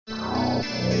I'm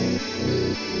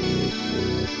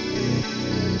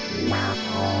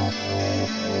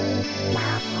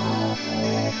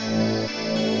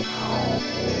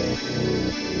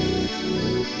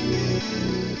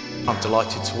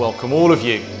delighted to welcome all of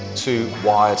you to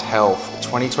Wired Health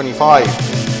 2025.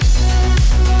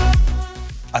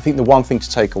 I think the one thing to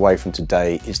take away from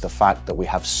today is the fact that we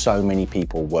have so many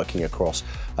people working across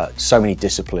so many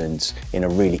disciplines in a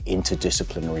really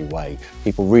interdisciplinary way.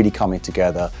 People really coming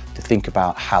together to think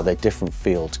about how their different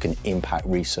fields can impact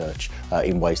research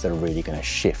in ways that are really going to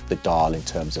shift the dial in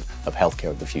terms of healthcare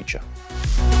of the future.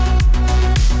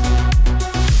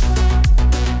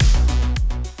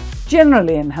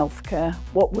 Generally in healthcare,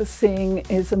 what we're seeing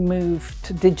is a move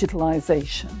to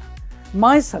digitalisation.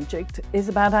 My subject is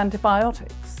about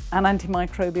antibiotics and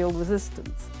antimicrobial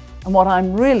resistance. And what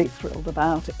I'm really thrilled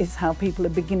about is how people are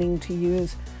beginning to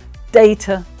use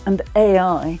data and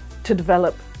AI to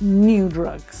develop new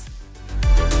drugs.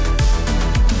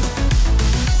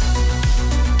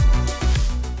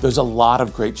 There's a lot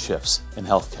of great shifts in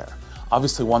healthcare.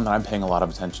 Obviously, one that I'm paying a lot of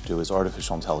attention to is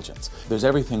artificial intelligence. There's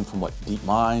everything from what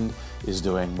DeepMind is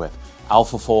doing with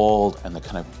AlphaFold and the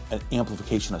kind of an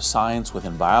amplification of science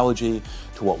within biology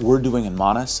to what we're doing in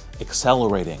Monas,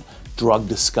 accelerating drug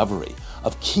discovery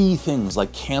of key things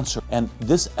like cancer. And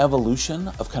this evolution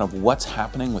of kind of what's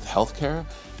happening with healthcare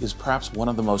is perhaps one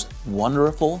of the most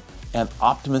wonderful and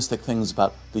optimistic things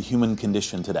about the human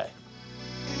condition today.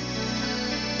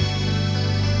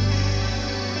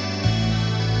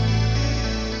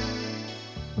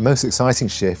 The most exciting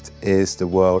shift is the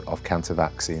world of cancer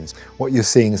vaccines. What you're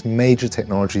seeing is major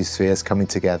technology spheres coming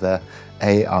together,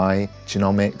 AI,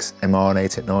 genomics,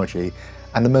 mRNA technology,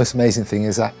 and the most amazing thing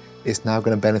is that it's now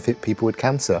going to benefit people with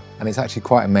cancer. And it's actually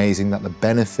quite amazing that the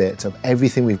benefit of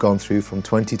everything we've gone through from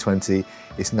 2020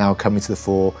 is now coming to the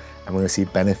fore, and we're going to see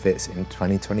benefits in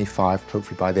 2025,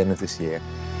 hopefully by the end of this year.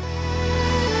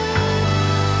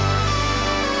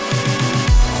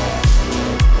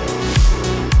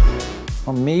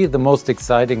 For me, the most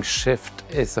exciting shift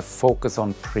is a focus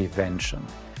on prevention.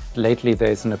 Lately,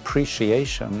 there is an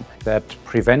appreciation that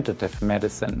preventative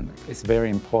medicine is very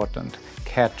important.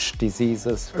 Catch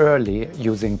diseases early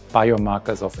using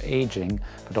biomarkers of aging,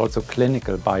 but also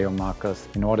clinical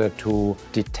biomarkers in order to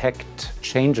detect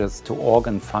changes to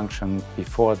organ function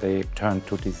before they turn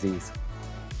to disease.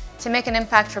 To make an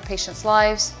impact for patients'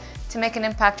 lives, to make an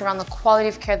impact around the quality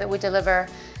of care that we deliver,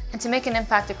 and to make an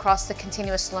impact across the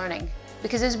continuous learning.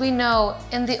 Because as we know,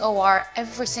 in the OR,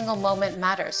 every single moment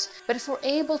matters. But if we're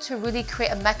able to really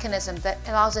create a mechanism that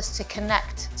allows us to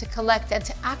connect, to collect, and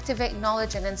to activate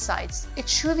knowledge and insights, it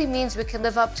truly means we can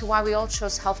live up to why we all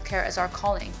chose healthcare as our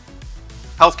calling.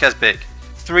 Healthcare's big.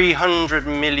 300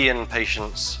 million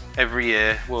patients every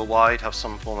year worldwide have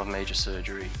some form of major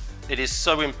surgery. It is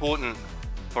so important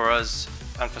for us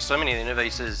and for so many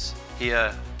innovators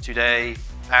here today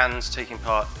and taking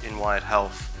part in Wired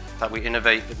Health that we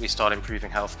innovate, that we start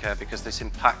improving healthcare, because this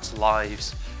impacts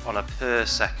lives on a per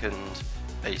second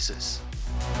basis.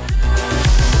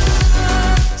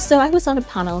 So I was on a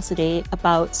panel today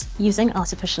about using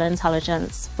artificial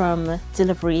intelligence from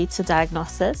delivery to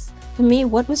diagnosis. For me,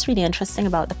 what was really interesting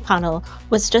about the panel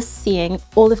was just seeing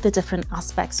all of the different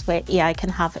aspects where AI can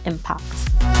have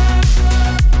impact.